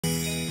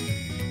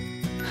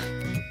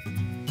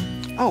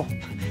Oh,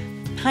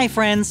 hi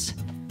friends.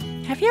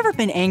 Have you ever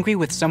been angry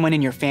with someone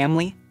in your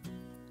family?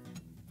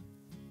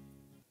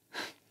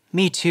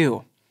 Me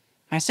too.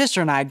 My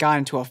sister and I got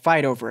into a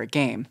fight over a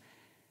game.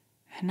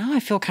 And now I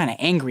feel kind of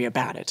angry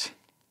about it.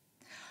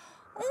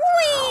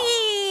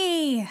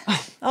 Whee!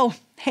 Oh,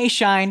 hey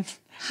Shine.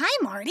 Hi,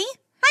 Marty.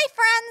 Hi,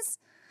 friends.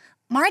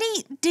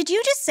 Marty, did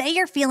you just say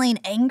you're feeling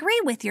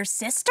angry with your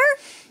sister?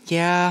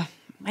 Yeah,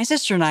 my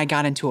sister and I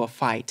got into a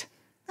fight.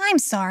 I'm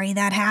sorry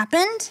that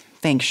happened.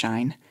 Thanks,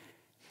 Shine.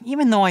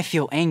 Even though I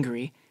feel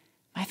angry,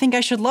 I think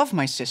I should love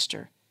my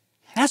sister.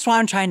 That's why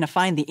I'm trying to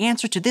find the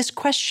answer to this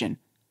question.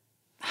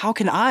 How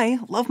can I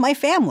love my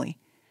family?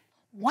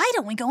 Why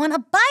don't we go on a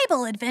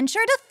Bible adventure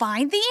to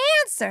find the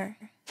answer?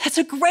 That's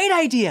a great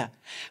idea.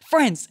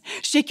 Friends,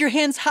 shake your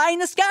hands high in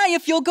the sky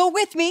if you'll go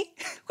with me.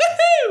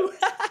 Woohoo!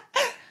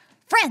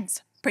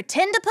 Friends,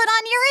 pretend to put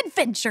on your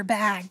adventure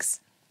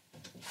bags.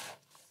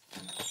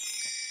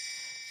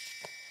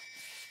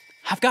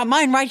 I've got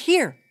mine right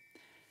here.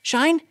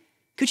 Shine,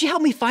 could you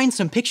help me find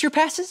some picture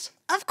passes?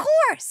 Of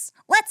course.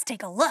 Let's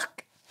take a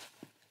look.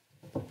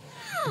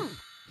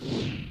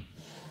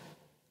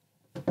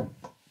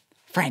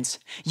 Friends,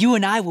 you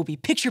and I will be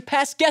picture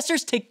pass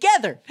guessers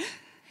together.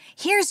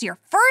 Here's your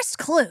first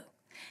clue.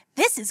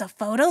 This is a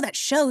photo that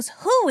shows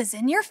who is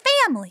in your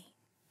family.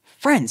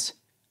 Friends,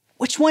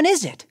 which one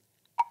is it?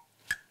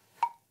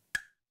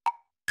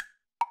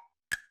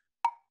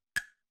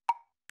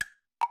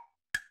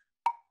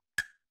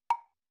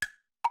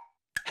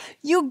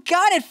 You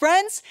got it,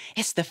 friends!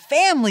 It's the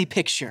family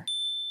picture.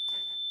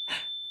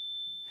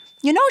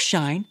 You know,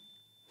 Shine,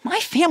 my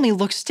family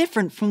looks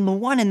different from the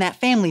one in that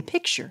family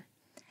picture.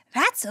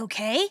 That's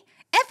okay.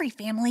 Every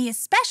family is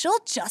special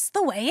just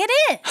the way it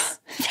is.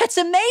 That's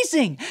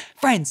amazing!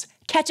 Friends,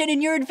 catch it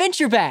in your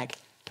adventure bag.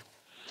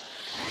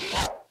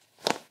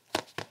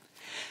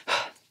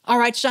 All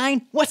right,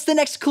 Shine, what's the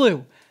next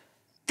clue?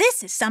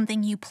 This is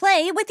something you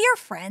play with your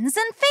friends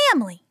and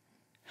family.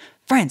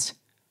 Friends,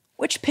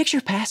 which picture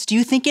pass do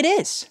you think it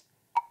is?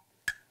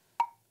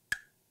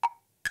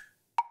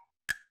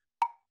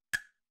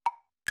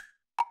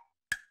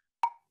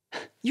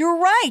 You're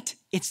right!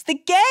 It's the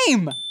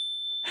game!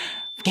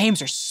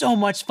 Games are so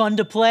much fun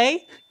to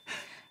play.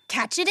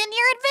 Catch it in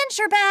your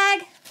adventure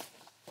bag.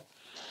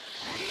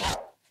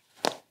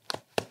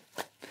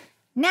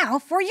 Now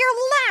for your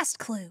last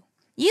clue.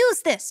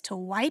 Use this to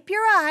wipe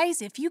your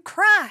eyes if you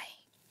cry.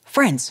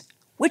 Friends,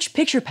 which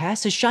picture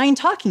pass is Shine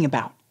talking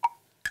about?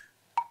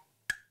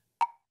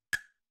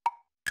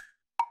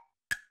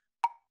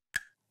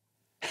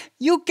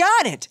 You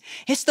got it!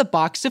 It's the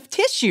box of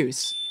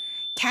tissues.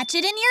 Catch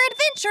it in your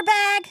adventure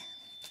bag.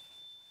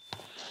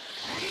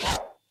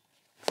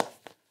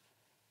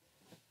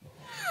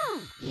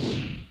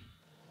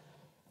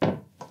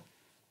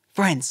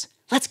 Friends,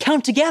 let's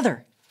count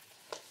together.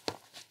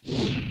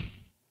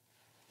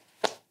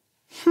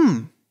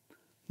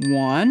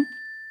 1,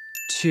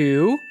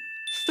 2,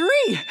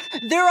 3.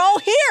 They're all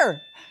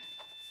here!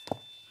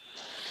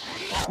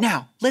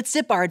 Now, let's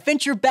zip our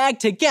adventure bag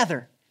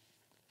together.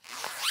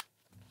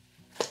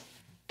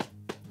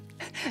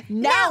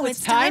 Now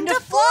it's time to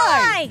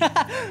fly!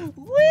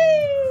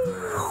 Whee!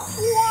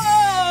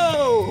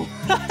 Whoa!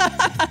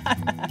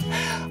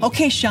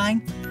 Okay,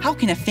 Shine, how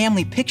can a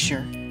family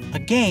picture, a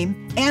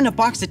game, and a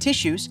box of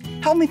tissues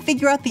help me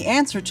figure out the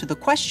answer to the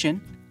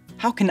question,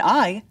 how can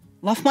I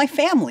love my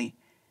family?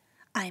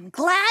 I'm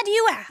glad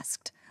you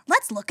asked.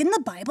 Let's look in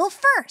the Bible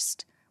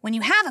first. When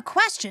you have a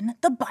question,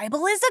 the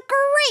Bible is a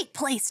great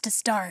place to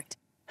start.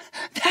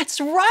 That's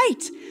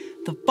right!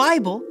 The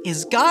Bible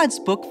is God's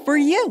book for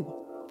you.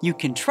 You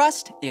can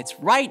trust it's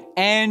right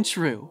and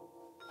true.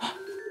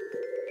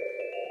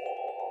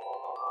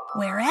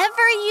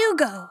 Wherever you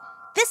go,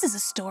 this is a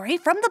story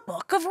from the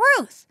book of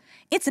Ruth.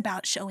 It's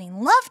about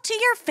showing love to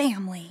your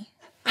family.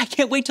 I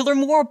can't wait to learn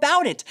more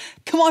about it.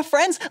 Come on,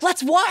 friends,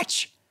 let's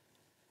watch.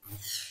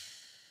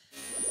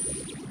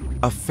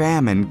 A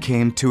famine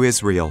came to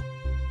Israel.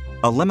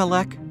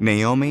 Elimelech,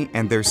 Naomi,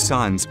 and their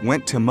sons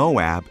went to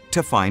Moab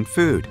to find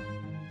food.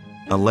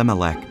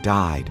 Elimelech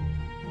died.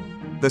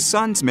 The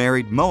sons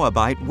married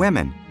Moabite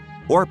women,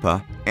 Orpah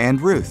and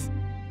Ruth.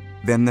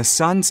 Then the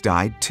sons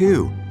died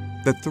too.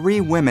 The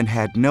 3 women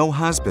had no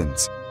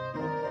husbands.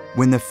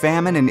 When the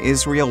famine in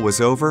Israel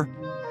was over,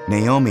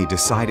 Naomi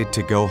decided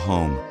to go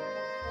home.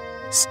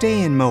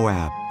 "Stay in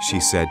Moab," she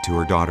said to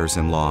her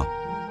daughters-in-law.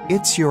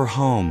 "It's your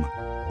home."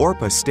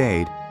 Orpah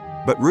stayed,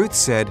 but Ruth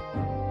said,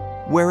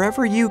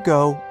 "Wherever you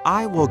go,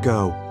 I will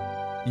go.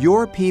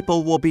 Your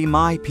people will be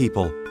my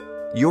people.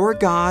 Your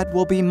God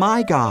will be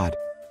my God."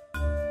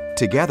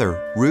 Together,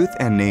 Ruth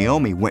and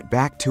Naomi went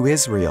back to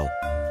Israel.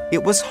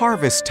 It was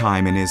harvest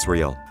time in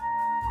Israel.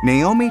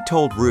 Naomi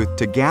told Ruth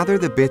to gather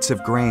the bits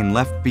of grain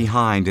left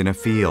behind in a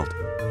field.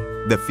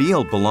 The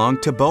field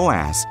belonged to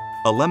Boaz,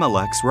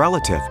 Elimelech's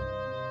relative.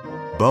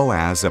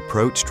 Boaz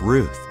approached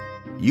Ruth.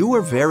 "You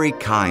were very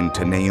kind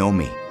to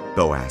Naomi,"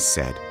 Boaz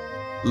said.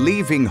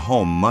 "Leaving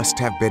home must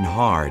have been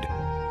hard.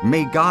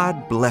 May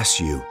God bless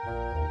you."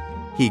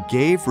 He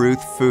gave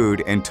Ruth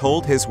food and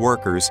told his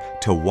workers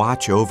to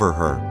watch over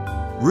her.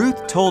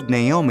 Ruth told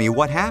Naomi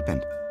what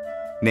happened.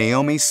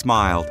 Naomi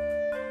smiled.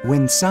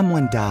 When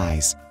someone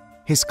dies,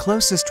 his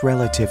closest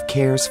relative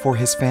cares for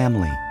his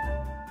family.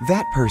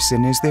 That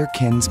person is their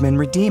kinsman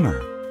redeemer.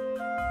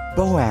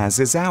 Boaz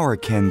is our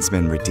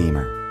kinsman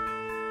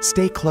redeemer.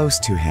 Stay close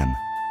to him.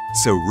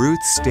 So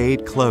Ruth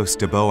stayed close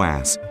to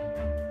Boaz.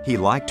 He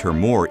liked her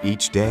more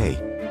each day.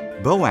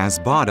 Boaz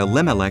bought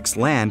Elimelech's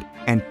land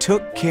and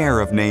took care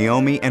of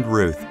Naomi and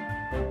Ruth.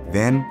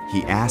 Then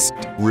he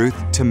asked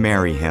Ruth to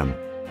marry him.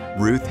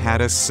 Ruth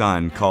had a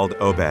son called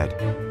Obed.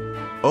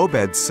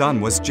 Obed's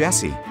son was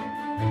Jesse.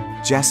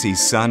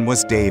 Jesse's son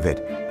was David,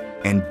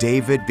 and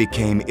David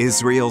became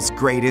Israel's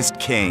greatest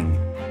king.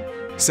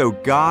 So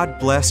God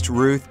blessed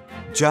Ruth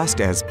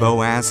just as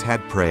Boaz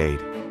had prayed.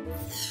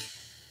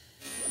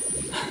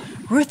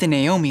 Ruth and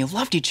Naomi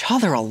loved each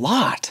other a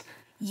lot.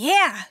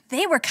 Yeah,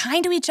 they were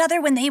kind to each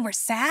other when they were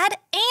sad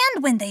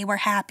and when they were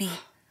happy.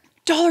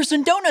 Dollars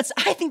and donuts,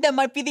 I think that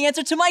might be the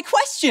answer to my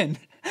question.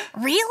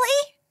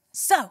 Really?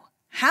 So,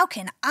 how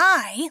can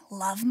I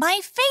love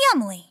my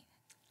family?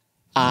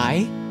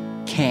 I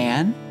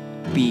can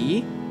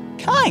be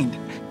kind.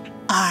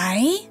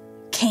 I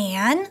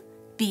can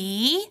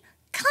be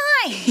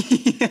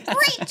kind.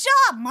 Great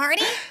job,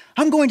 Marty.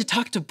 I'm going to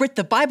talk to Britt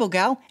the Bible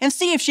Gal and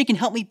see if she can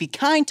help me be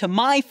kind to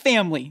my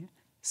family.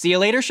 See you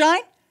later,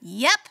 Shine.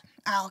 Yep,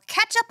 I'll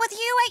catch up with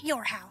you at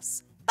your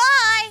house.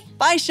 Bye.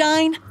 Bye,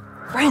 Shine.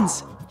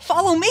 Friends,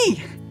 follow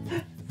me.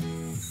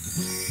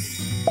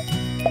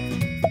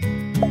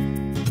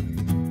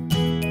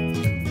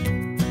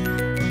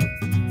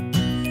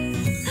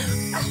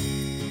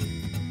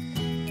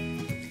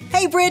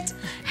 Hey, Britt.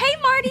 Hey,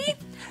 Marty.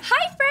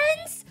 Hi,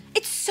 friends.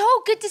 It's so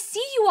good to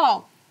see you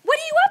all. What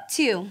are you up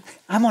to?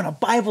 I'm on a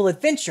Bible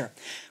adventure.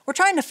 We're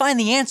trying to find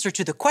the answer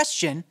to the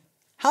question,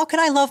 how can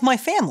I love my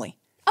family?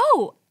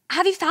 Oh,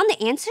 have you found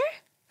the answer?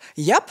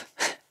 Yep.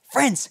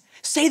 Friends,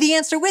 say the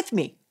answer with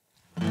me.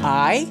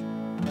 I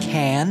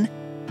can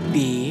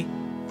be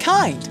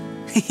kind.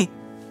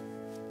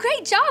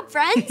 Great job,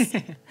 friends.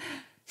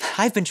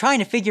 I've been trying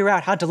to figure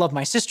out how to love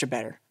my sister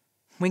better.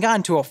 We got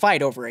into a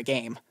fight over a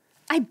game.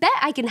 I bet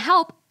I can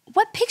help.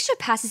 What picture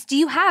passes do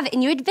you have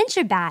in your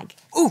adventure bag?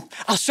 Ooh,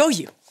 I'll show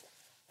you.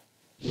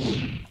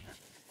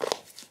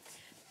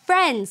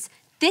 Friends,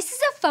 this is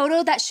a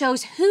photo that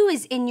shows who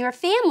is in your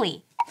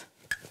family.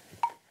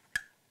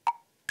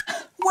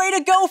 Way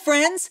to go,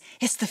 friends!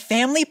 It's the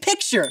family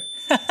picture.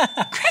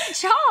 Great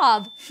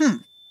job.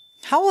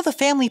 How will the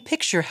family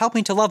picture help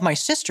me to love my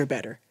sister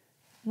better?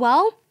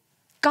 Well,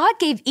 God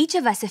gave each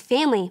of us a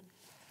family.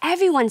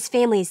 Everyone's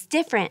family is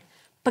different,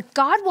 but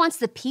God wants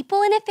the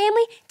people in a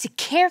family to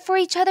care for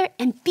each other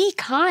and be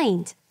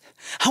kind.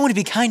 I want to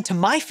be kind to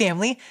my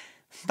family,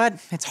 but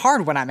it's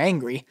hard when I'm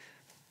angry.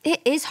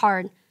 It is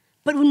hard,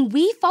 but when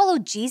we follow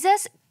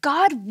Jesus,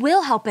 God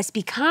will help us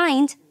be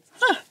kind.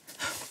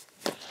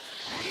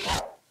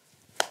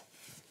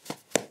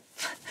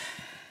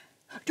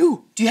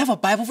 Do you have a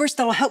Bible verse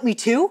that'll help me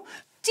too?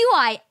 Do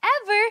I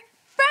ever?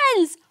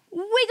 Friends,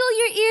 wiggle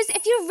your ears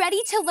if you're ready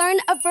to learn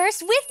a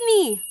verse with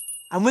me.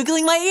 I'm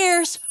wiggling my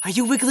ears. Are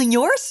you wiggling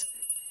yours?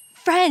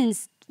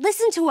 Friends,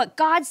 listen to what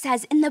God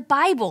says in the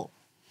Bible.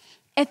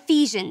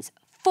 Ephesians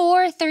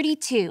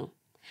 4:32.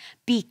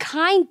 Be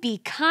kind, be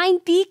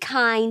kind, be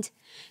kind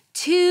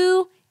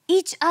to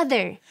each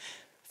other.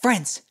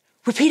 Friends,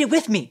 repeat it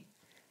with me.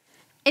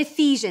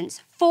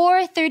 Ephesians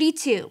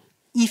 4:32.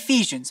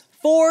 Ephesians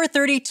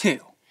 4:32.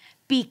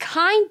 Be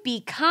kind, be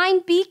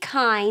kind, be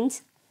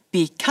kind.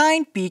 Be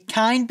kind, be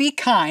kind, be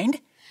kind.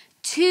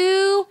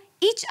 To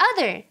each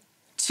other.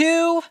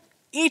 To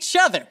each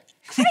other.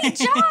 Great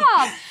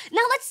job!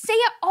 Now let's say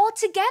it all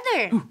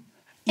together.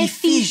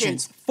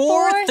 Ephesians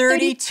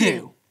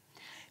 4:32.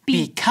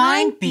 Be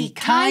kind, be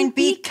kind,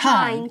 be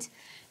kind.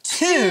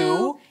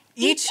 To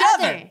each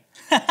other.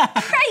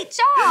 Great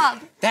job!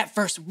 That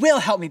verse will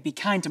help me be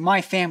kind to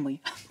my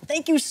family.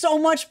 Thank you so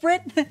much,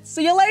 Britt.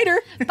 See you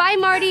later. Bye,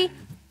 Marty.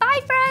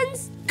 Bye,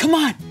 friends. Come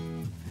on.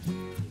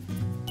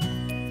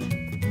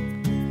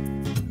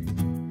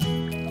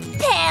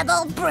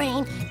 Pebble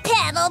brain,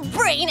 pebble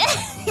brain.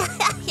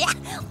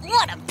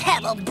 What a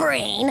pebble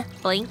brain.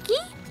 Blinky?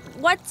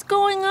 What's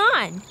going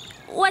on?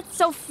 What's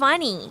so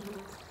funny?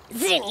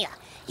 Zinnia,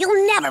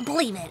 you'll never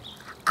believe it.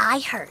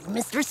 I heard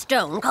Mr.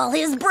 Stone call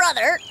his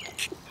brother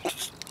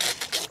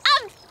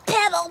a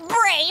pebble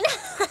brain.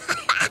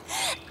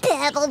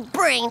 Pebble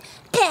brain,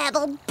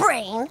 pebble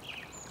brain.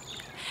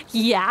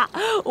 Yeah,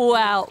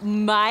 well,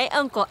 my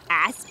Uncle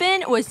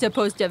Aspen was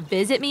supposed to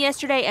visit me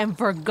yesterday and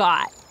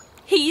forgot.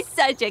 He's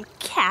such a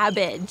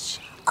cabbage.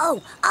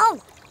 Oh,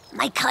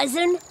 my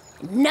cousin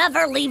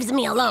never leaves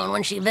me alone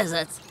when she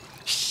visits.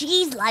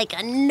 She's like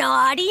a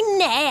naughty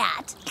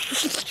gnat.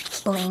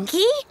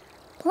 Blinky?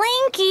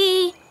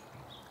 Blinky.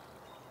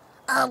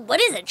 What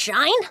is it,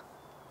 Shine?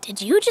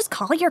 Did you just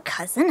call your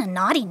cousin a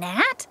naughty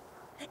gnat?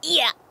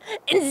 Yeah,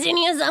 and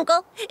Zinnia's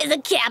uncle is a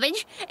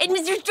cabbage, and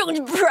Mr. Stone's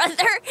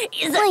brother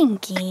is a...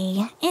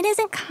 Blinky, it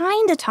isn't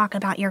kind to talk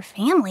about your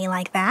family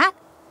like that.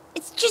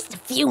 It's just a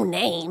few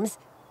names.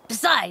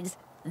 Besides,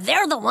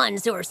 They're the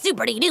ones who are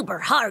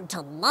super-duper hard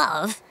to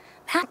love.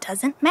 That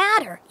doesn't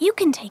matter. You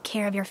can take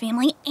care of your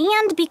family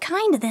and be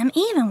kind to them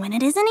even when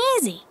it isn't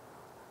easy.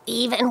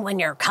 Even when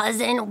your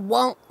cousin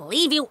won't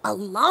leave you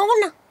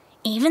alone?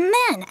 Even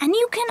then, and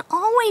you can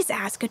always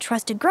ask a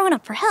trusted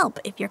grown-up for help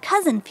if your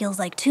cousin feels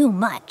like too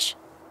much.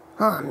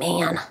 Oh,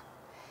 man.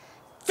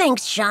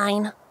 Thanks,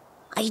 Shine.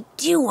 I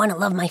do want to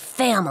love my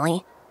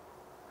family.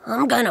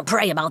 I'm gonna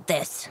pray about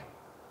this.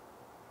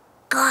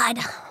 God,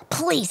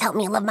 please help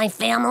me love my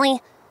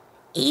family,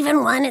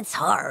 even when it's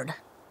hard.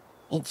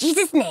 In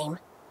Jesus' name,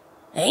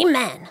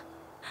 amen.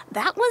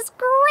 That was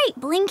great,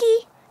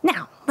 Blinky.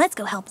 Now, let's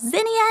go help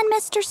Zinnia and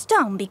Mr.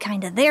 Stone be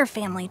kind to their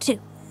family, too.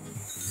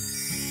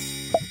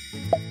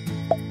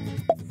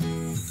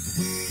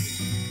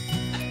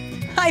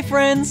 Hi,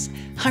 friends!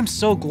 I'm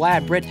so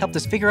glad Britt helped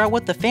us figure out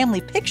what the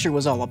family picture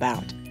was all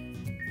about.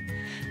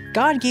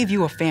 God gave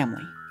you a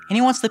family, and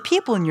He wants the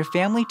people in your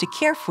family to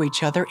care for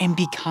each other and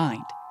be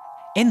kind.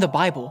 In the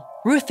Bible,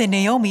 Ruth and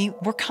Naomi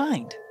were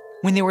kind.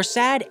 When they were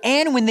sad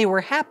and when they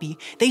were happy,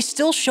 they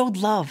still showed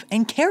love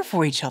and care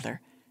for each other.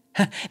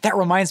 That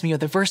reminds me of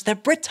the verse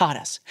that Britt taught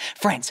us.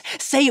 Friends,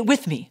 say it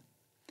with me.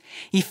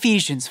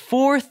 Ephesians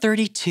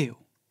 4:32.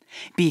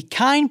 Be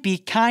kind, be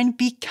kind,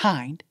 be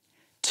kind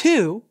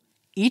to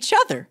each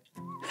other.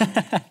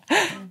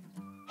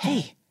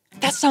 Hey,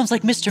 that sounds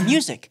like Mr.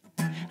 Music.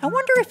 I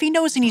wonder if he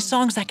knows any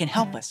songs that can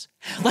help us.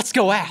 Let's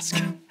go ask.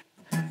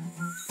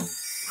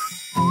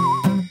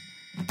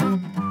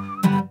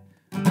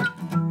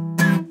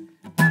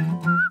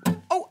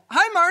 Oh,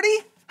 hi, Marty.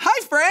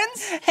 Hi,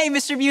 friends. Hey,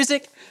 Mr.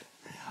 Music.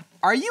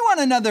 Are you on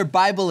another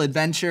Bible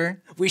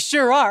adventure? We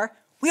sure are.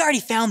 We already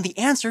found the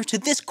answer to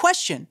this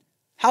question.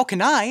 How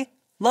can I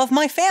love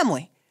my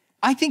family?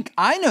 I think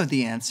I know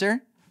the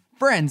answer.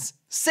 Friends,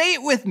 say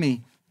it with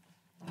me.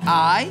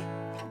 I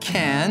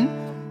can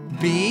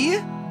be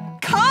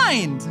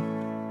kind.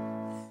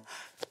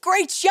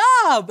 Great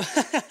job!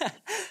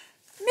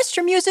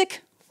 Mr.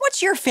 Music,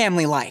 what's your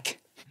family like?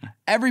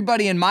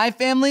 Everybody in my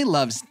family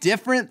loves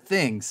different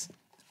things.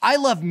 I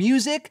love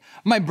music.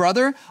 My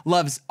brother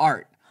loves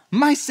art.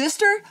 My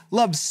sister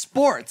loves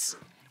sports.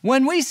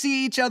 When we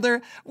see each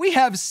other, we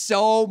have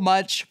so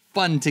much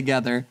fun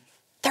together.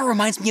 That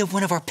reminds me of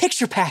one of our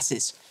picture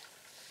passes.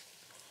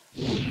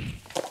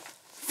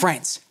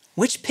 Friends,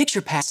 which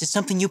picture pass is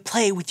something you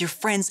play with your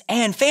friends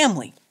and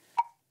family?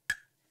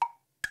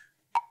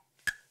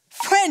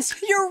 Friends,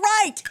 you're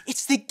right!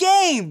 It's the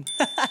game!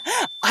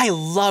 I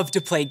love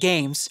to play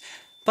games,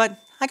 but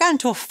I got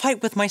into a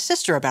fight with my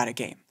sister about a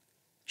game.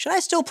 Should I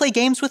still play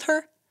games with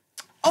her?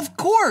 Of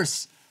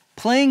course!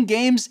 Playing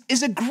games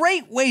is a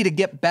great way to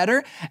get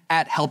better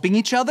at helping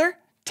each other,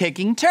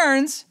 taking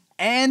turns,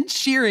 and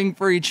cheering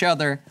for each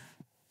other.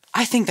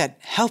 I think that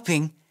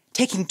helping,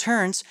 taking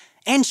turns,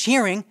 and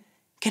cheering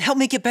can help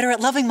me get better at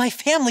loving my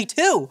family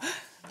too.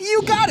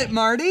 You got it,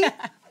 Marty!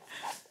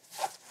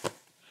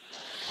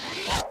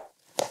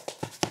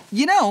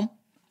 You know,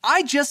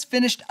 I just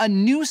finished a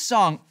new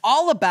song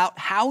all about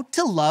how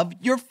to love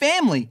your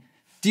family.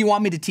 Do you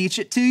want me to teach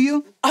it to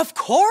you? Of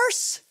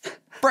course!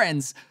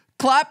 Friends,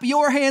 clap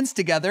your hands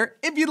together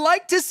if you'd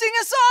like to sing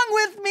a song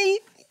with me.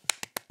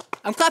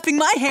 I'm clapping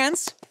my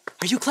hands.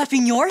 Are you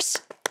clapping yours?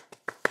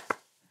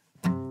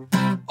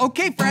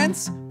 Okay,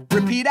 friends,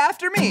 repeat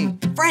after me.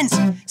 Friends,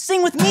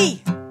 sing with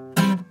me.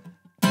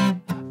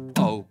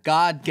 Oh,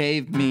 God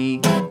gave me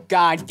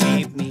God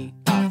gave me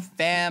a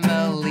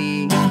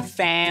family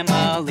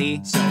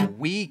family so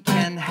we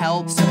can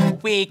help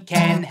we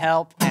can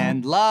help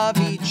and love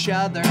each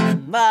other.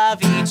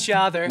 love each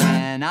other.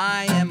 When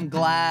I am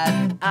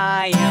glad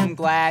I am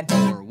glad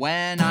or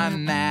when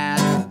I'm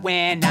mad.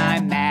 when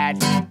I'm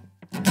mad.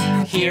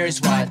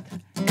 Here's what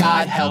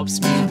God helps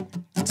me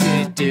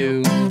to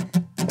do.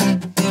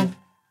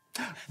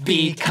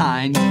 Be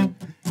kind,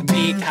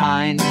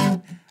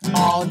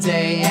 all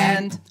day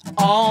and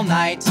all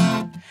night.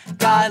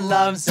 God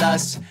loves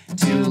us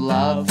to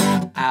love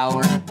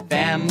our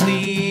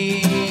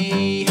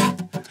family.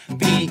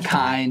 Be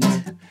kind,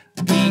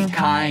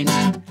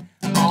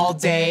 all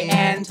day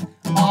and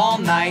all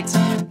night.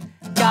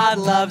 God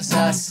loves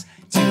us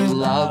to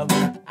love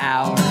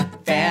our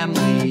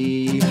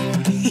family.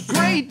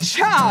 Great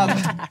job!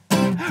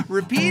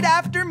 Repeat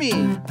after me.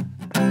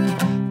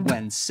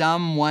 When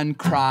someone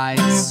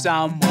cries,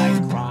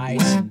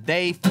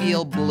 they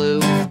feel blue.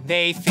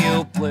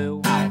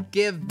 I'll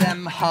give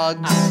them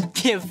hugs.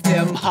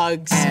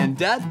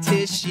 And a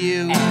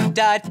tissue.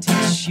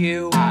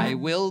 I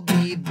will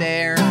be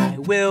there.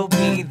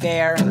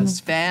 'Cause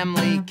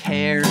family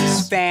cares.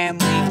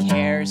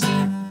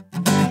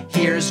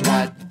 Here's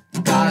what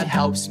God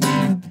helps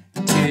me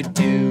to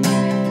do.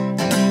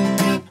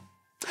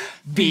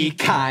 Be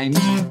kind,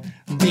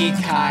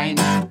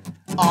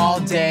 all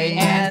day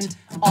and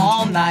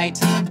all night.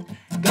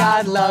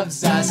 God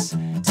loves us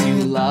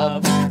to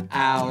love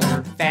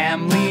our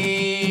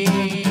family.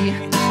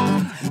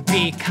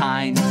 Be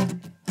kind,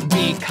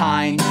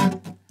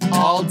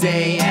 all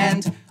day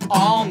and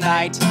all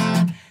night.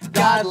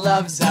 God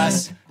loves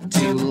us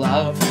to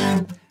love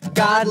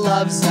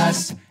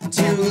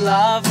to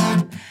love.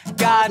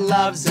 God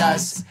loves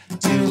us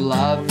to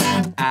love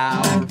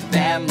our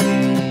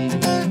family.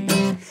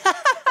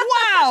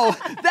 Wow,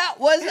 that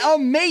was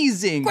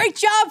amazing. Great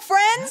job,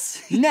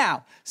 friends.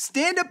 Now,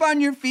 stand up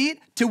on your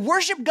feet to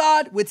worship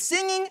God with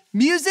singing,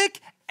 music,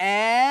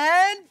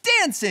 and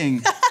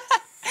dancing.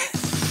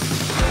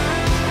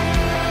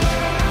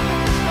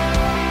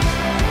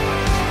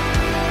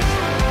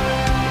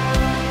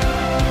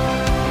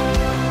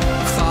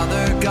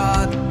 Father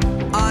God,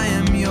 I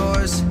am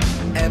yours.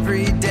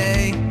 Every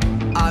day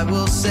I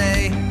will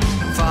say,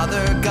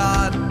 Father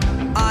God,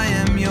 I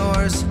am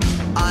yours.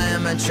 I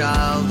am a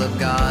child of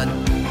God.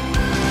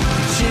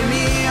 You cheer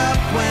me up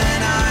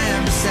when I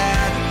am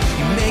sad.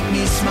 You make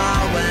me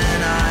smile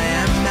when I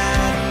am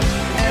mad.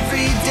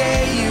 Every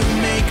day you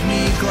make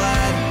me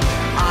glad.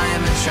 I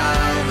am a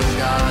child of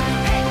God.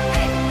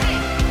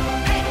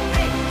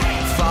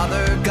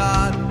 Father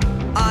God,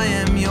 I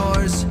am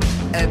yours.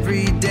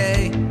 Every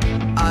day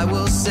I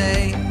will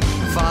say,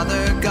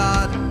 Father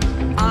God,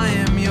 I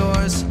am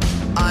yours.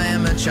 I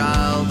am a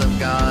child of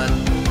God.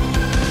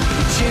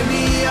 You cheer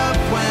me up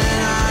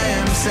when I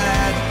am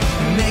sad.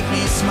 You make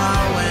me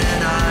smile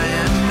when I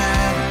am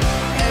mad.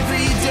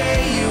 Every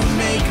day you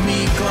make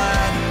me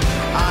glad.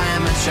 I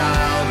am a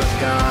child of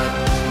God.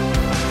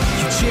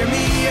 You cheer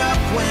me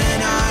up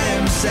when I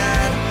am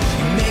sad.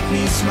 You make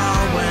me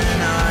smile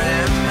when I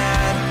am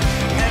mad.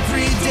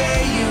 Every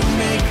day you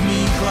make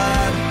me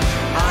glad.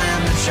 I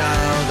am a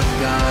child of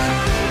God.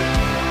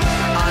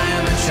 I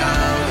am a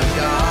child of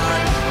God.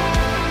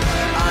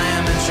 I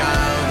am a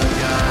child of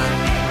God.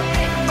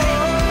 Oh.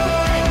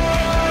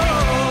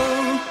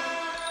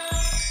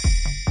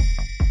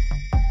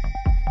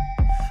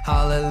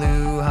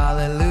 Hallelujah,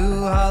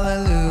 hallelujah,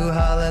 hallelujah,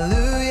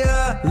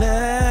 hallelujah.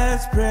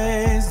 Let's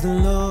praise the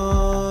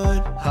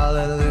Lord.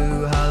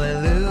 Hallelujah,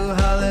 hallelujah,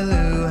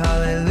 hallelujah,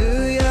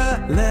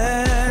 hallelujah.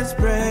 Let's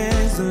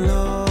praise the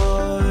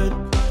Lord.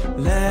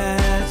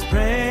 Let's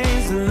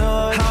praise the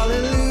Lord.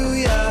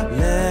 Hallelujah.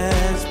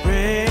 Let's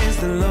praise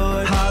the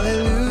Lord.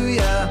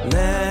 Hallelujah.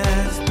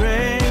 Let's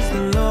praise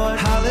the Lord.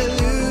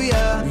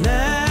 Hallelujah.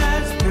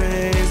 Let's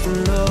praise the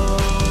Lord.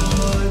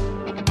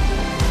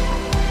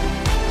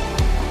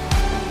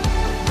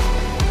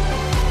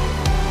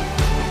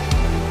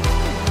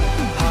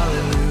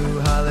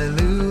 Hallelujah,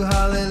 hallelujah,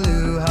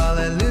 hallelujah,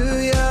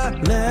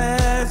 hallelujah.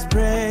 Let's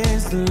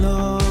praise the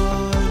Lord.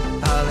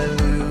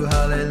 Hallelujah,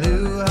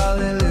 hallelujah,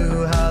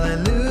 hallelujah,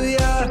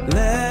 hallelujah.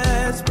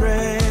 Let's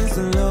praise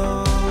the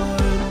Lord.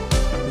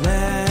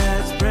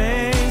 Let's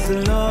praise the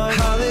Lord.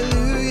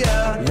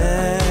 Hallelujah.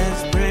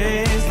 Let's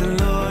praise the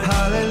Lord.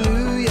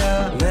 Hallelujah.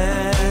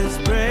 Let's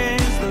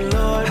praise the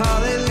Lord.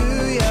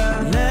 Hallelujah.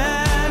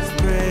 Let's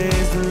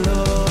praise the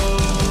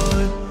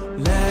Lord.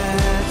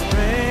 Let's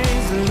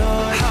praise the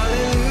Lord.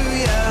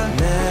 Hallelujah.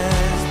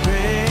 Let's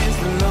praise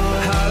the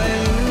Lord.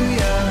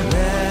 Hallelujah.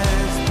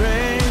 Let's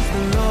praise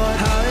the Lord.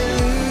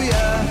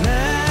 Hallelujah.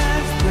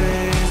 Let's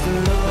praise the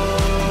Lord.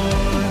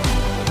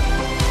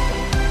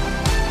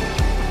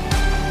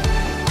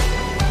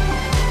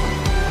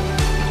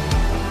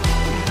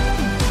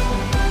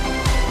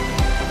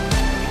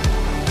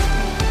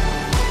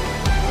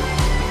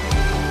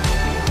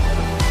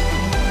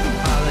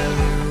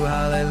 Hallelujah,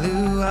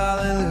 hallelujah,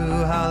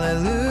 hallelujah,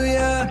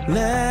 hallelujah.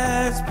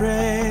 Let's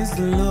praise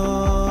the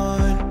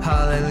Lord.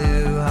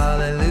 Hallelujah,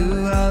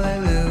 hallelujah,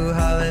 hallelujah,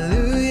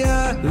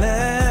 hallelujah.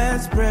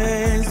 Let's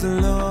praise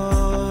the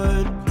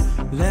Lord.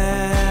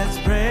 Let's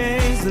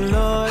praise the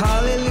Lord.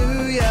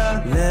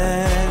 Hallelujah.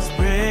 Let's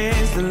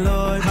praise the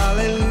Lord.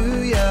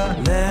 Hallelujah.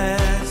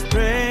 Let's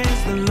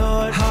praise the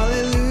Lord.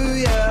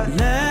 Hallelujah.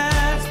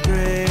 Let's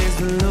praise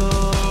the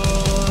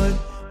Lord.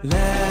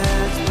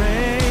 Let's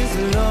praise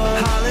the Lord.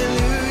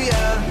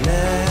 Hallelujah.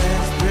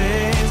 Let's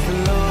praise the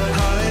Lord.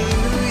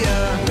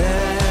 Hallelujah.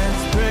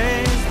 Let's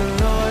praise the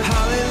Lord.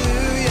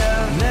 Hallelujah.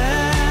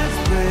 Let's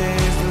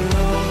praise the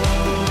Lord.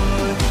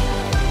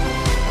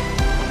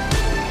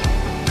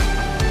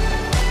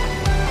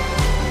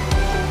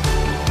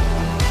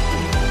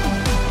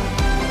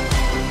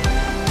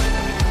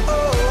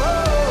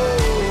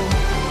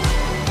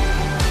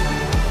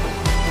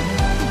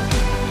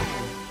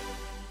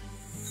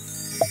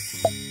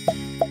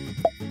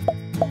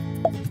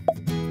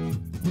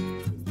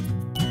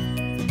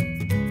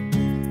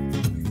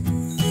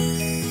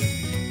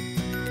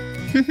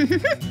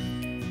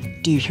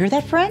 Do you hear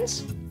that,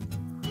 friends?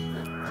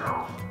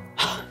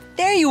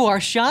 There you are,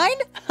 Shine.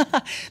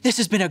 This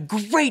has been a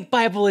great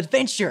Bible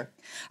adventure.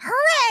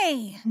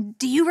 Hooray!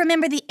 Do you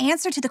remember the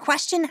answer to the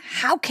question,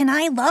 how can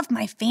I love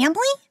my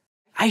family?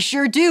 I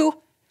sure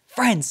do.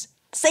 Friends,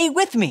 say it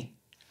with me.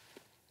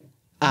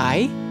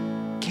 I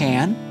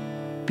can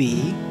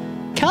be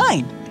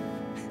kind.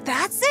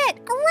 That's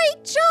it.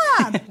 Great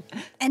job.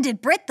 And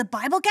did Britt the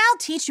Bible Gal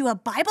teach you a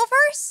Bible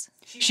verse?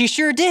 She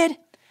sure did.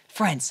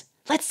 Friends,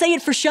 let's say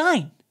it for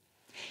Shine.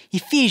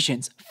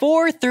 Ephesians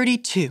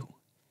 4:32.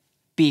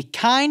 Be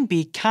kind,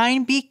 be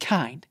kind, be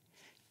kind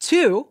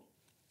to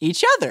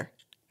each other.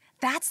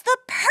 That's the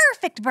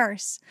perfect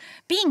verse.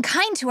 Being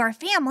kind to our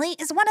family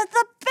is one of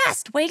the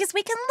best ways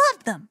we can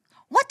love them.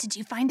 What did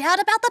you find out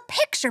about the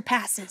picture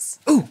passes?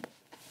 Ooh.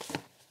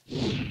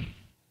 The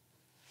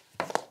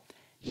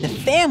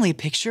family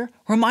picture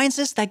reminds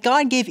us that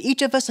God gave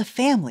each of us a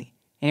family,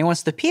 and He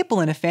wants the people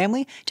in a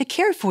family to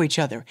care for each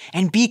other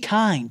and be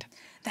kind.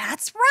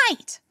 That's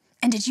right.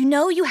 And did you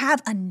know you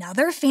have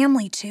another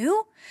family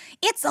too?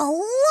 It's a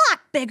lot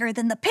bigger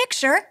than the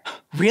picture.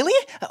 Really?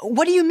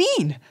 What do you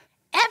mean?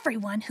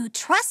 Everyone who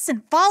trusts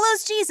and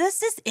follows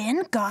Jesus is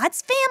in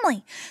God's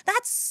family.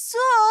 That's so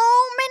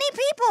many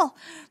people.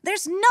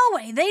 There's no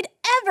way they'd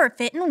ever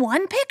fit in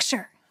one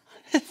picture.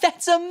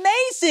 That's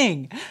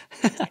amazing!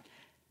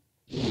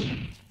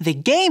 The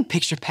game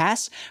picture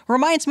pass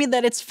reminds me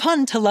that it's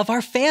fun to love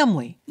our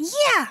family.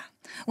 Yeah.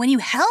 When you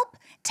help,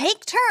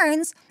 take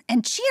turns,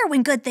 and cheer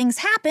when good things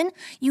happen,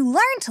 you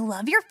learn to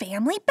love your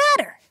family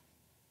better.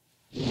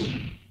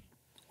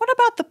 What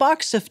about the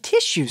box of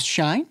tissues,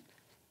 Shine?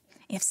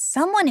 If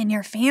someone in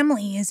your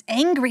family is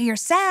angry or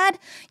sad,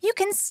 you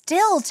can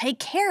still take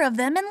care of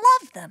them and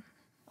love them.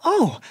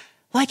 Oh,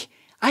 like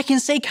I can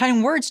say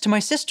kind words to my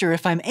sister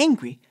if I'm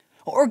angry,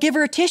 or give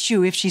her a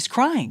tissue if she's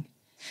crying.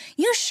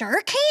 You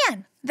sure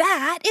can.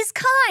 That is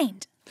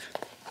kind.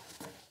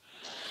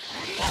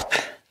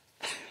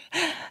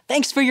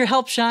 Thanks for your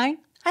help, Shine.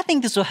 I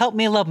think this will help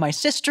me love my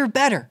sister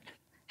better.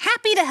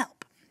 Happy to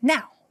help.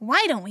 Now,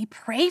 why don't we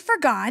pray for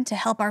God to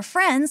help our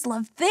friends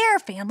love their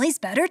families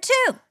better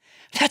too?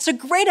 That's a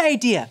great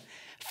idea.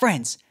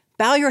 Friends,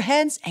 bow your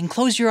heads and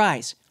close your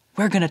eyes.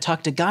 We're going to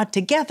talk to God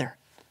together.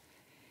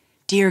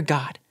 Dear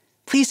God,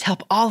 please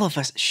help all of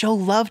us show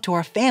love to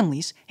our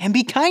families and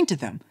be kind to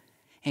them.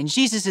 In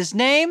Jesus'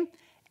 name,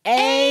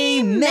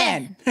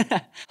 amen.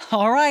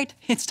 All right,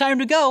 it's time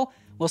to go.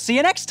 We'll see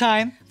you next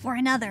time For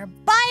another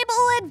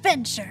Bible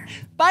adventure.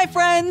 Bye,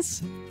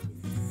 friends.